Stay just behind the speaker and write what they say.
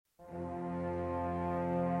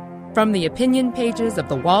From the opinion pages of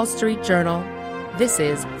the Wall Street Journal, this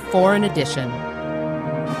is Foreign Edition.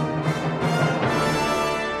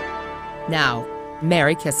 Now,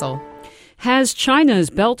 Mary Kissel. Has China's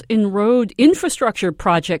Belt and Road infrastructure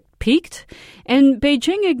project peaked? And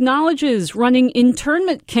Beijing acknowledges running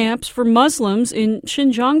internment camps for Muslims in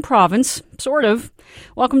Xinjiang province, sort of.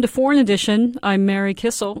 Welcome to Foreign Edition. I'm Mary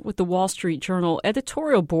Kissel with the Wall Street Journal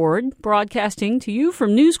editorial board, broadcasting to you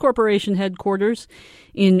from News Corporation headquarters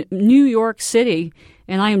in New York City.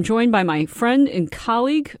 And I am joined by my friend and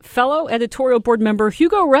colleague, fellow editorial board member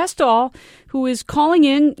Hugo Restall, who is calling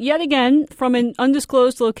in yet again from an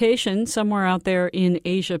undisclosed location somewhere out there in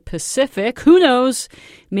Asia Pacific. Who knows?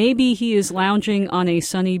 Maybe he is lounging on a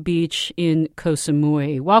sunny beach in Koh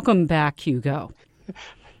Samui. Welcome back, Hugo.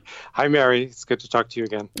 Hi, Mary. It's good to talk to you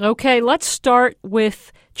again. Okay, let's start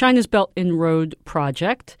with China's Belt and Road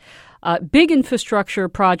project. Big infrastructure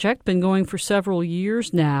project, been going for several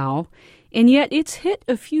years now. And yet it's hit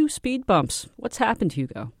a few speed bumps. What's happened,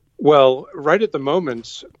 Hugo? Well, right at the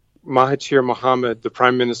moment, Mahathir Mohamad, the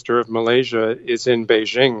Prime Minister of Malaysia, is in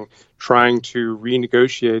Beijing trying to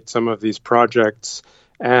renegotiate some of these projects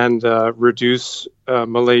and reduce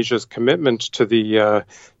Malaysia's commitment to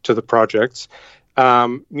the projects.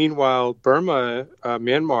 Meanwhile, Burma,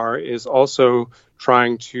 Myanmar, is also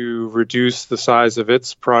trying to reduce the size of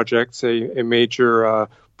its projects, a major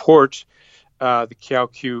port, the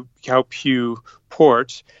Kiaopiu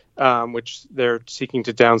port, which they're seeking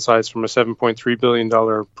to downsize from a $7.3 billion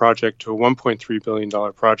project to a $1.3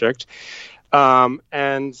 billion project.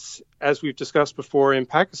 And as we've discussed before, in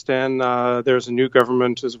Pakistan, there's a new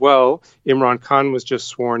government as well. Imran Khan was just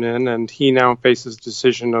sworn in, and he now faces the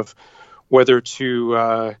decision of whether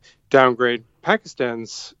to downgrade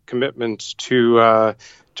Pakistan's commitment to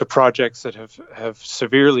projects that have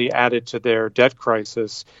severely added to their debt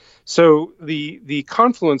crisis. So the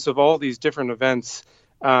confluence of all these different events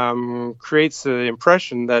creates the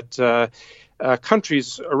impression that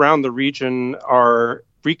countries around the region are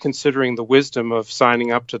reconsidering the wisdom of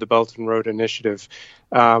signing up to the Belt and Road Initiative.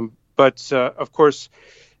 But of course,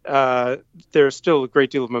 there's still a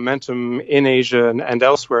great deal of momentum in Asia and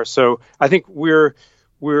elsewhere. So I think we're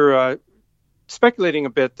speculating a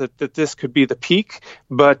bit that this could be the peak,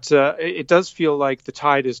 but it does feel like the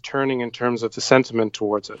tide is turning in terms of the sentiment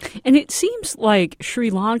towards it. And it seems like Sri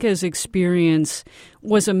Lanka's experience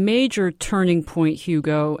was a major turning point,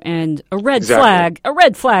 Hugo, and a red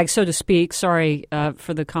flag, so to speak. Sorry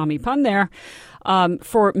for the commie pun there,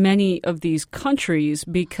 for many of these countries,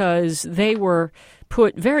 because they were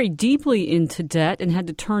put very deeply into debt and had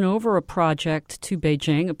to turn over a project to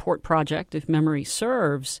Beijing, a port project, if memory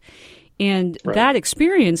serves. And that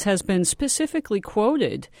experience has been specifically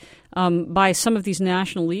quoted by some of these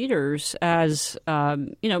national leaders as, a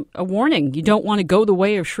warning. You don't want to go the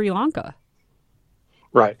way of Sri Lanka.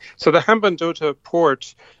 Right. So the Hambantota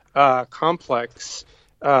port complex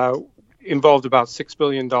involved about $6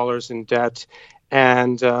 billion in debt.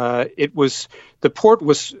 And the port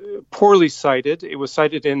was poorly sited. It was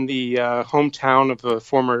sited in the hometown of a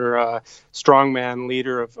former strongman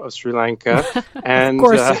leader of Sri Lanka. And, of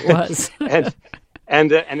course it was.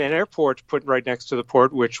 and an airport put right next to the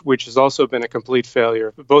port, which has also been a complete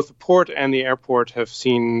failure. Both the port and the airport have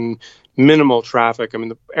seen minimal traffic. I mean,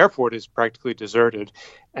 the airport is practically deserted.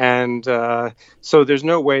 And so there's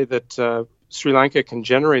no way that Sri Lanka can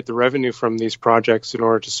generate the revenue from these projects in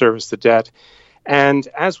order to service the debt. And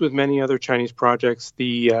as with many other Chinese projects,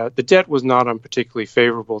 the debt was not on particularly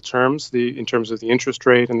favorable terms, in terms of the interest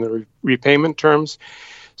rate and the repayment terms.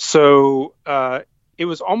 So it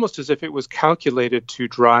was almost as if it was calculated to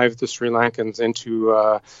drive the Sri Lankans into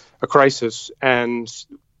a crisis. And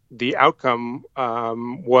the outcome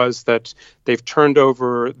was that they've turned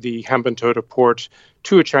over the Hambantota port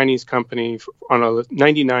to a Chinese company on a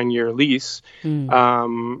 99-year lease,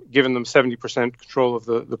 given them 70% control of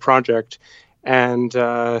the project. And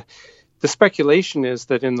the speculation is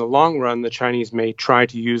that in the long run, the Chinese may try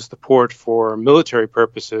to use the port for military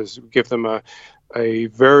purposes, give them a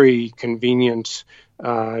very convenient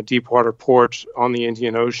deepwater port on the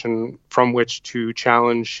Indian Ocean from which to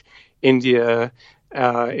challenge India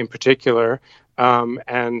in particular,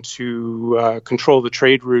 and to control the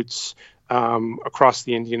trade routes across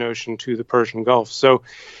the Indian Ocean to the Persian Gulf. So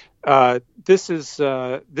this is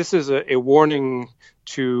a warning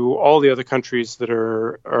to all the other countries that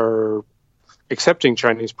are accepting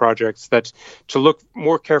Chinese projects, that to look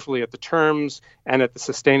more carefully at the terms and at the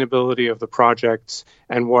sustainability of the projects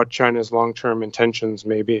and what China's long-term intentions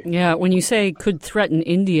may be. Yeah, when you say could threaten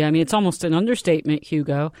India, I mean, it's almost an understatement,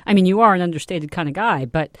 Hugo. I mean, you are an understated kind of guy,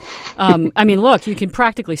 but I mean, look, you can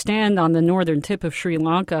practically stand on the northern tip of Sri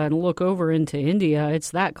Lanka and look over into India. It's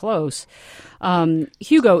that close.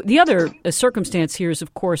 Hugo, the other circumstance here is,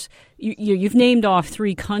 of course, you've named off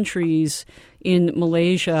three countries in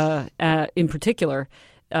Malaysia, in particular,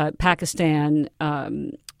 Pakistan,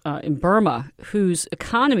 and Burma, whose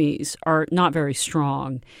economies are not very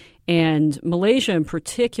strong. And Malaysia in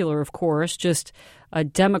particular, of course, just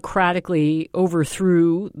democratically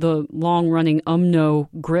overthrew the long-running UMNO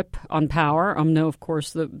grip on power. UMNO, of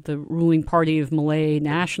course, the ruling party of Malay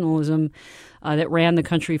nationalism that ran the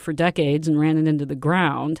country for decades and ran it into the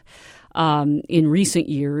ground in recent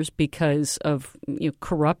years because of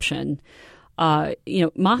corruption.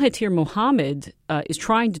 Mahathir Mohamad is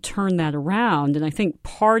trying to turn that around, and I think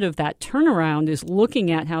part of that turnaround is looking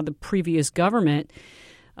at how the previous government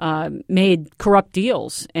made corrupt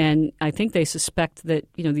deals, and I think they suspect that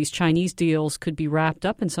these Chinese deals could be wrapped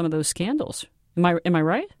up in some of those scandals. Am I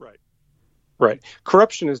right? Right.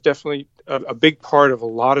 Corruption is definitely a big part of a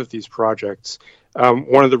lot of these projects.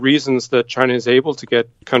 One of the reasons that China is able to get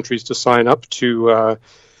countries to sign up to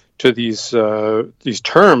these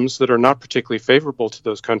terms that are not particularly favorable to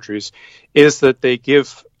those countries is that they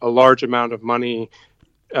give a large amount of money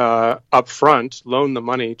up front, loan the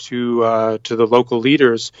money to the local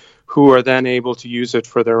leaders, who are then able to use it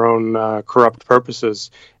for their own corrupt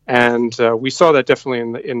purposes. And we saw that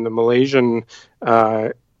definitely in the Malaysian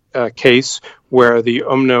case, where the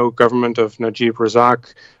UMNO government of Najib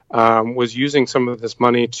Razak was using some of this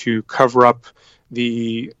money to cover up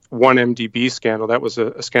the 1MDB scandal. That was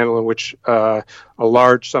a scandal in which a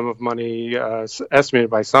large sum of money, estimated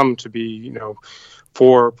by some to be,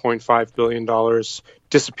 $4.5 billion,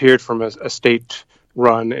 disappeared from a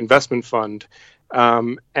state-run investment fund.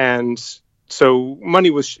 And so money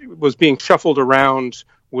was being shuffled around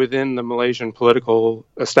within the Malaysian political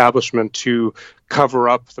establishment to cover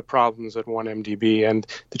up the problems at 1MDB. And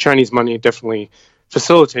the Chinese money definitely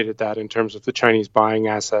facilitated that in terms of the Chinese buying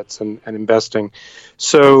assets and investing.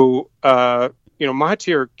 So,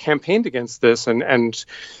 Mahathir campaigned against this and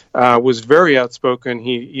was very outspoken.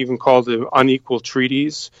 He even called it unequal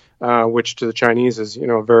treaties, which to the Chinese is,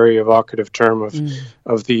 a very evocative term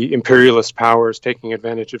of the imperialist powers taking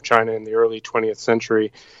advantage of China in the early 20th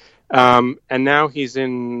century. And now he's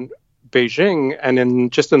in Beijing, and in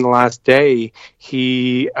the last day,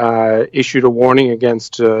 he issued a warning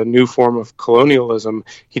against a new form of colonialism.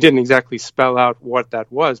 He didn't exactly spell out what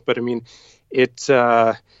that was, but I mean,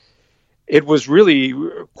 it was really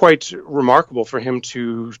quite remarkable for him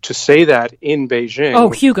to say that in Beijing. Oh,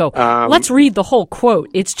 Hugo, let's read the whole quote.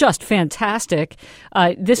 It's just fantastic.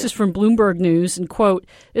 This is from Bloomberg News, and quote,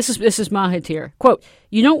 this is Mahathir. Quote,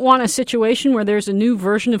 "You don't want a situation where there's a new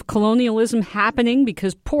version of colonialism happening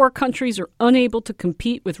because poor countries are unable to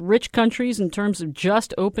compete with rich countries in terms of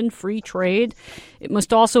just, open, free trade. It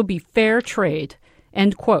must also be fair trade."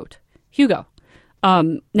 End quote. Hugo.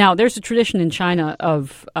 Now, there's a tradition in China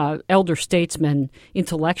of elder statesmen,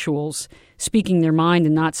 intellectuals, speaking their mind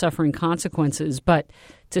and not suffering consequences. But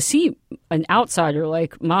to see an outsider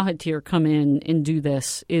like Mahathir come in and do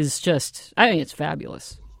this is just, I think it's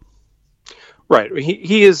fabulous. Right.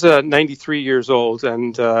 He is 93 years old,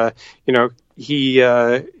 and,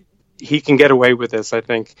 he can get away with this, I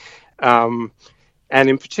think. And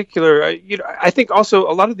in particular, I think also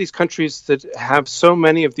a lot of these countries that have so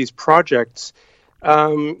many of these projects,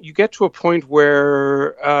 you get to a point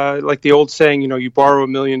where, like the old saying, you borrow $1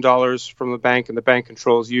 million from the bank and the bank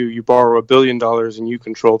controls you. You borrow $1 billion and you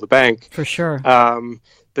control the bank. For sure.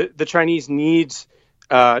 The Chinese need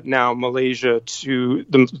now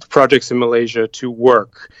the projects in Malaysia to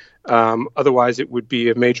work. Otherwise, it would be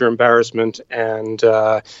a major embarrassment and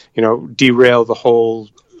derail the whole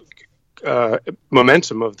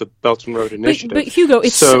momentum of the Belt and Road Initiative. But Hugo,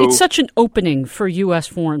 it's such an opening for U.S.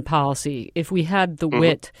 foreign policy if we had the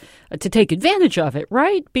wit to take advantage of it,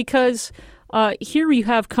 right? Because here you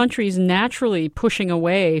have countries naturally pushing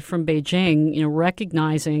away from Beijing,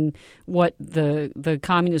 recognizing what the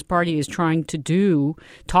Communist Party is trying to do,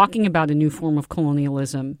 talking about a new form of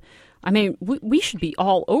colonialism. I mean, we should be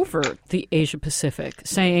all over the Asia Pacific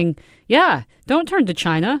saying, yeah, don't turn to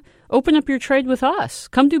China. Open up your trade with us.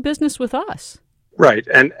 Come do business with us. Right,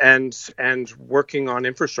 and working on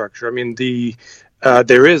infrastructure. I mean,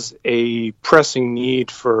 there is a pressing need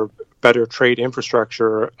for better trade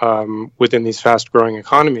infrastructure within these fast-growing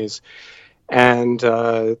economies. And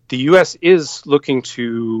the U.S. is looking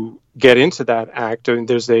to get into that act. I mean,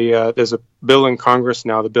 there's a bill in Congress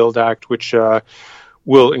now, the BUILD Act, which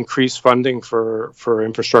will increase funding for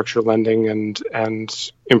infrastructure lending and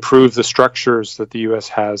improve the structures that the U.S.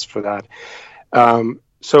 has for that.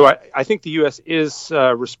 So I think the U.S. is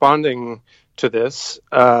responding to this.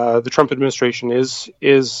 The Trump administration is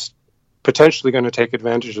potentially going to take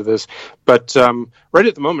advantage of this, but right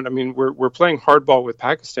at the moment, I mean, we're playing hardball with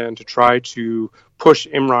Pakistan to try to push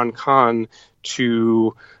Imran Khan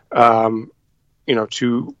to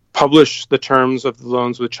to publish the terms of the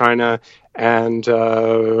loans with China and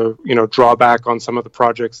draw back on some of the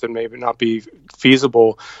projects that may not be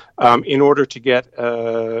feasible in order to get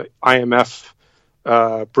IMF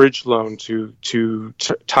bridge loan to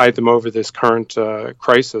tide them over this current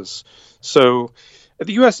crisis. So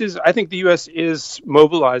I think the U.S. is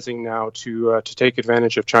mobilizing now to take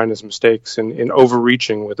advantage of China's mistakes in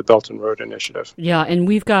overreaching with the Belt and Road Initiative. Yeah, and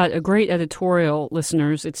we've got a great editorial,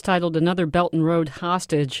 listeners. It's titled Another Belt and Road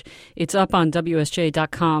Hostage. It's up on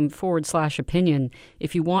WSJ.com/opinion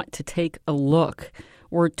if you want to take a look.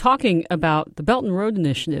 We're talking about the Belt and Road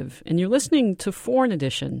Initiative, and you're listening to Foreign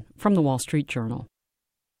Edition from the Wall Street Journal.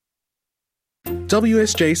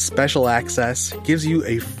 WSJ Special Access gives you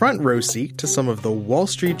a front row seat to some of the Wall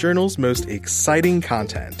Street Journal's most exciting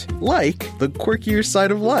content, like The Quirkier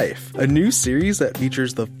Side of Life, a new series that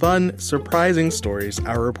features the fun, surprising stories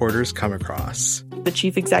our reporters come across. The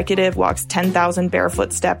chief executive walks 10,000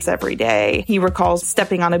 barefoot steps every day. He recalls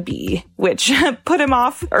stepping on a bee, which put him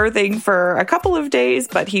off earthing for a couple of days,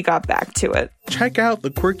 but he got back to it. Check out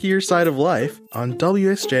The Quirkier Side of Life on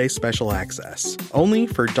WSJ Special Access, only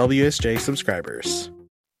for WSJ subscribers.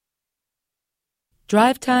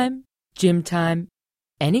 Drive time, gym time,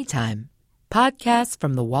 anytime. Podcasts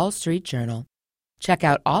from the Wall Street Journal. Check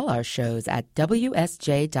out all our shows at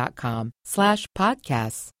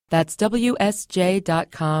WSJ.com/podcasts. That's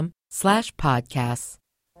WSJ.com/podcasts.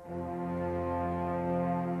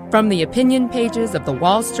 From the opinion pages of the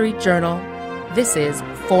Wall Street Journal, this is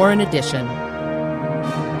Foreign Edition.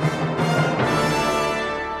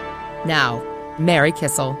 Now, Mary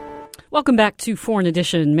Kissel. Welcome back to Foreign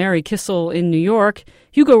Edition. Mary Kissel in New York.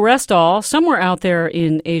 Hugo Restall somewhere out there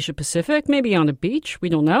in Asia Pacific, maybe on a beach. We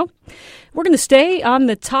don't know. We're going to stay on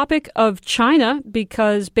the topic of China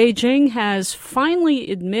because Beijing has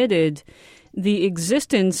finally admitted the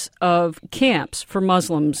existence of camps for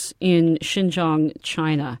Muslims in Xinjiang,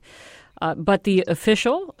 China. But the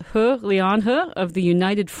official, He Lianhe of the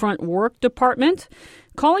United Front Work Department,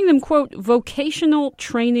 calling them, quote, vocational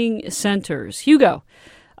training centers. Hugo,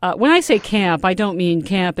 when I say camp, I don't mean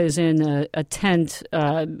camp as in a tent,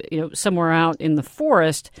 somewhere out in the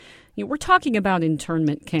forest. We're talking about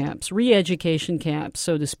internment camps, re-education camps,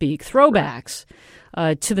 so to speak, throwbacks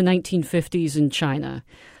to the 1950s in China.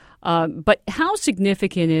 But how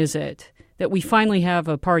significant is it that we finally have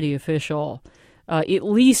a party official at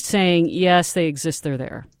least saying, yes, they exist, they're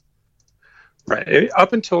there? Right.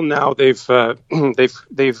 Up until now, they've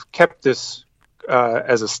kept this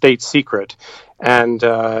as a state secret, and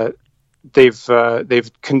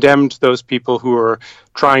they've condemned those people who are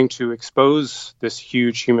trying to expose this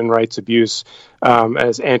huge human rights abuse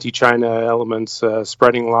as anti-China elements,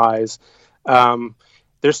 spreading lies.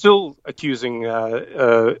 They're still accusing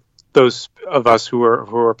those of us who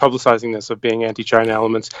are publicizing this of being anti-China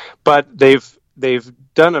elements, but they've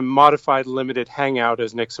done a modified limited hangout,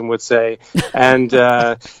 as Nixon would say, and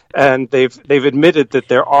they've admitted that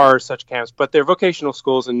there are such camps, but they're vocational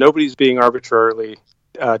schools and nobody's being arbitrarily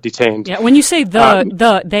detained. Yeah, when you say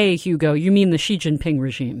they, Hugo, you mean the Xi Jinping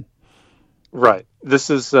regime. Right. This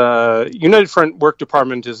is United Front Work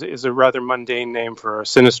Department is a rather mundane name for a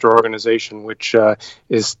sinister organization which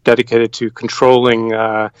is dedicated to controlling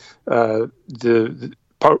the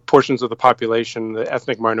portions of the population, the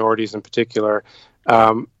ethnic minorities in particular.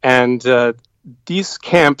 And these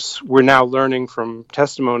camps, we're now learning from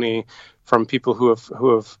testimony from people who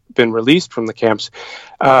have been released from the camps,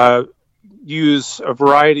 use a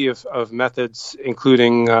variety of methods,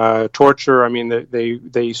 including torture. I mean,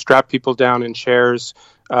 they strap people down in chairs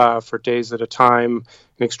for days at a time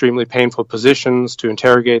in extremely painful positions to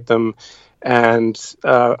interrogate them. And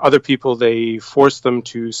other people, they force them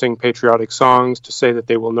to sing patriotic songs, to say that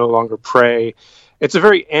they will no longer pray. It's a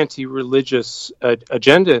very anti-religious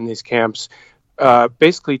agenda in these camps,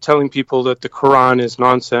 basically telling people that the Quran is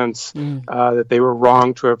nonsense, that they were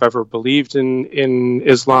wrong to have ever believed in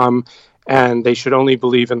Islam, and they should only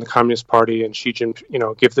believe in the Communist Party and Xi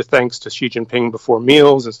Jinping, give the thanks to Xi Jinping before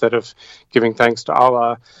meals instead of giving thanks to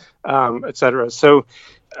Allah, etc. So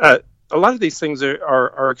a lot of these things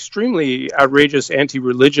are extremely outrageous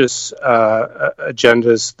anti-religious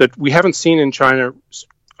agendas that we haven't seen in China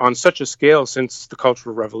on such a scale since the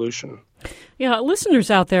Cultural Revolution. Yeah, listeners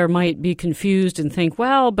out there might be confused and think,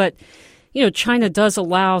 well, but China does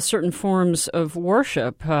allow certain forms of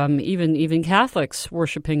worship, even Catholics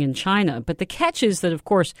worshiping in China. But the catch is that, of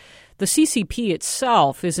course, the CCP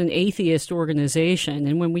itself is an atheist organization.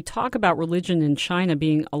 And when we talk about religion in China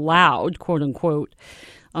being allowed, quote unquote,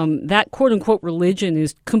 that quote-unquote religion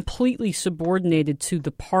is completely subordinated to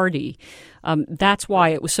the party. That's why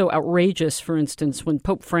it was so outrageous, for instance, when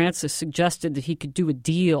Pope Francis suggested that he could do a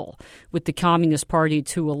deal with the Communist Party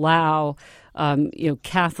to allow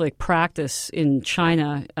Catholic practice in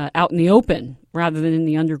China out in the open rather than in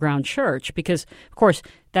the underground church, because, of course,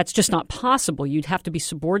 that's just not possible. You'd have to be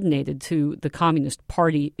subordinated to the Communist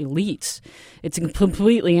Party elites. It's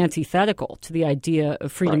completely antithetical to the idea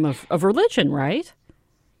of freedom of religion, right?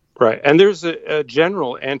 Right. And there's a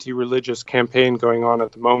general anti-religious campaign going on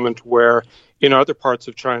at the moment where in other parts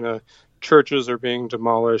of China, churches are being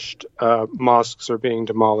demolished, mosques are being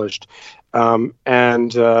demolished. There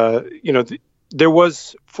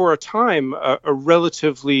was, for a time, a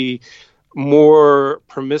relatively more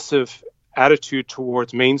permissive attitude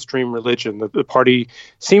towards mainstream religion. The party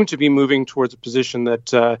seemed to be moving towards a position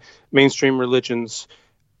that mainstream religions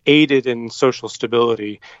aided in social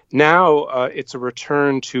stability. Now it's a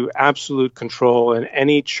return to absolute control, and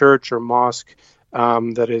any church or mosque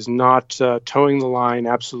that is not towing the line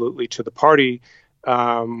absolutely to the party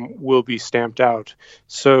will be stamped out.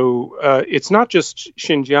 So it's not just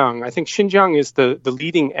Xinjiang. I think Xinjiang is the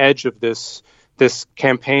leading edge of this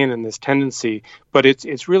campaign and this tendency, but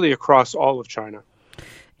it's really across all of China.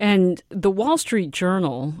 And the Wall Street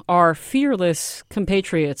Journal, our fearless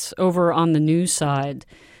compatriots over on the news side,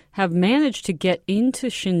 have managed to get into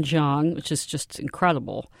Xinjiang, which is just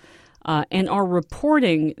incredible, and are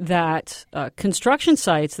reporting that construction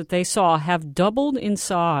sites that they saw have doubled in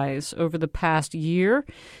size over the past year.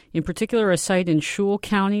 In particular, a site in Shul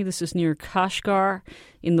County, this is near Kashgar,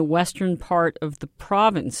 in the western part of the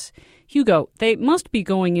province. Hugo, they must be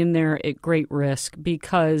going in there at great risk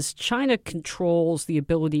because China controls the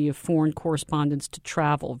ability of foreign correspondents to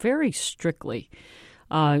travel very strictly.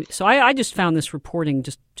 So I just found this reporting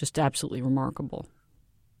just absolutely remarkable.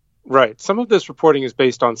 Right. Some of this reporting is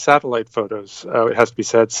based on satellite photos, it has to be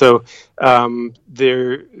said. So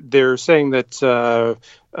they're saying that some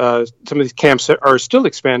of these camps are still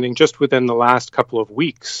expanding just within the last couple of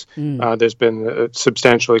weeks. There's been a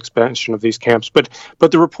substantial expansion of these camps. But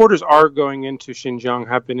the reporters are going into Xinjiang,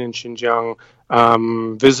 have been in Xinjiang,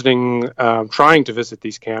 visiting, trying to visit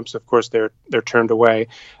these camps. Of course, they're turned away,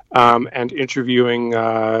 and interviewing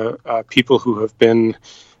people who have been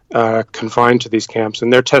confined to these camps,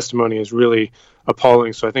 and their testimony is really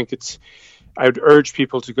appalling. So I think I would urge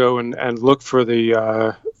people to go and look for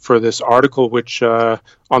this article, which on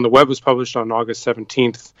the web was published on August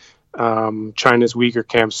 17th. China's Uyghur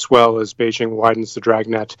camps swell as Beijing widens the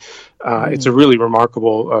dragnet. It's a really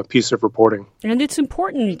remarkable piece of reporting, and it's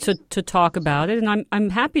important to talk about it. And I'm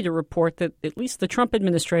happy to report that at least the Trump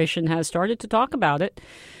administration has started to talk about it.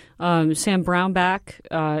 Sam Brownback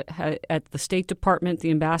at the State Department,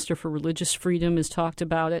 the ambassador for religious freedom, has talked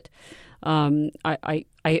about it. I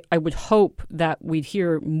would hope that we'd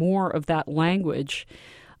hear more of that language.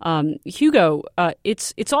 Hugo,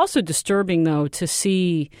 it's also disturbing, though, to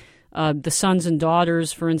see the sons and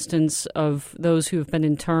daughters, for instance, of those who have been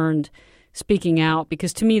interned speaking out,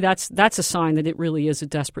 because to me that's a sign that it really is a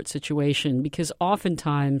desperate situation, because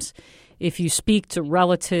oftentimes if you speak to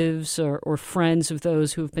relatives or friends of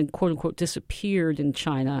those who have been, quote-unquote, disappeared in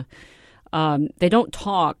China, they don't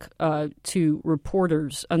talk to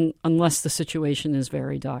reporters unless the situation is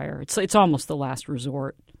very dire. It's almost the last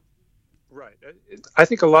resort. Right. I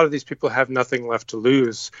think a lot of these people have nothing left to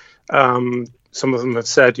lose. Some of them have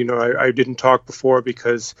said, I didn't talk before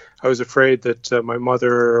because I was afraid that my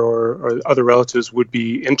mother or other relatives would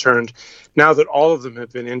be interned. Now that all of them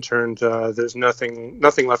have been interned, there's nothing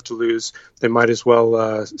left to lose. They might as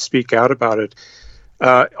well speak out about it.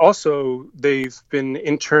 Also, they've been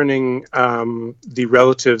interning the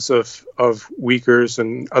relatives of Uyghurs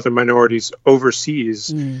and other minorities overseas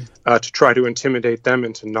to try to intimidate them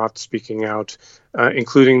into not speaking out,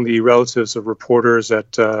 including the relatives of reporters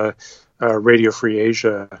at Radio Free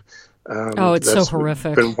Asia. It's so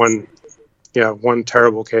horrific. Been one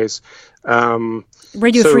terrible case.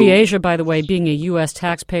 Radio Free Asia, by the way, being a U.S.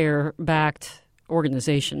 taxpayer-backed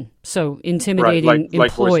organization, so intimidating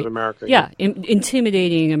like Voice of America.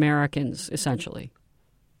 Intimidating Americans, essentially.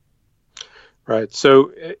 Right.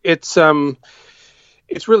 So it's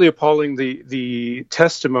it's really appalling. The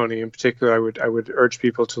testimony in particular, I would urge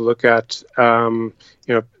people to look at.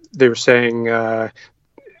 They were saying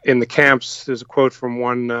in the camps, there's a quote from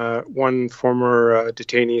one former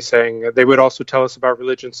detainee saying they would also tell us about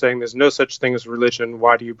religion, saying there's no such thing as religion.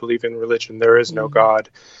 Why do you believe in religion? There is no God.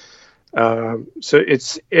 So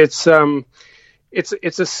it's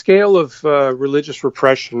a scale of religious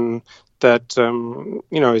repression that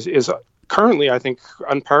is currently, I think,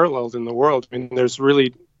 unparalleled in the world. I mean, there's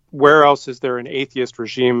really, where else is there an atheist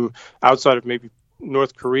regime outside of maybe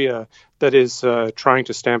North Korea that is trying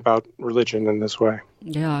to stamp out religion in this way?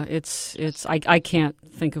 Yeah, I can't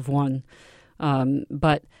think of one,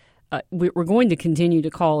 but we're going to continue to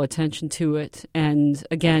call attention to it. And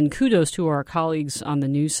again, kudos to our colleagues on the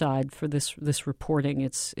news side for this reporting.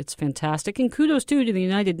 It's fantastic, and kudos too to the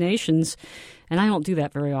United Nations. And I don't do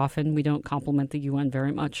that very often. We don't compliment the UN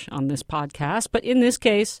very much on this podcast, but in this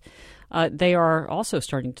case, they are also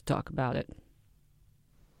starting to talk about it.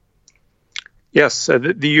 Yes,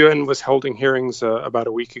 the UN was holding hearings about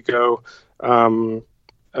a week ago,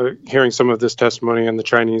 hearing some of this testimony, and the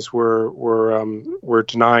Chinese were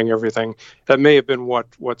denying everything. That may have been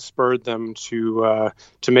what spurred them to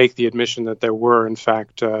make the admission that there were, in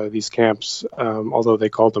fact, these camps, although they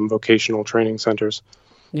called them vocational training centers.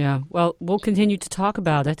 Yeah, well, we'll continue to talk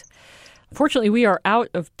about it. Fortunately, we are out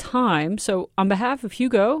of time. So on behalf of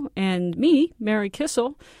Hugo and me, Mary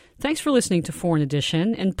Kissel, thanks for listening to Foreign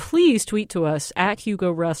Edition. And please tweet to us at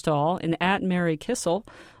Hugo Restall and at Mary Kissel,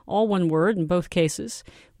 all one word in both cases.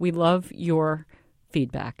 We love your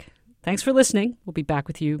feedback. Thanks for listening. We'll be back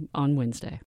with you on Wednesday.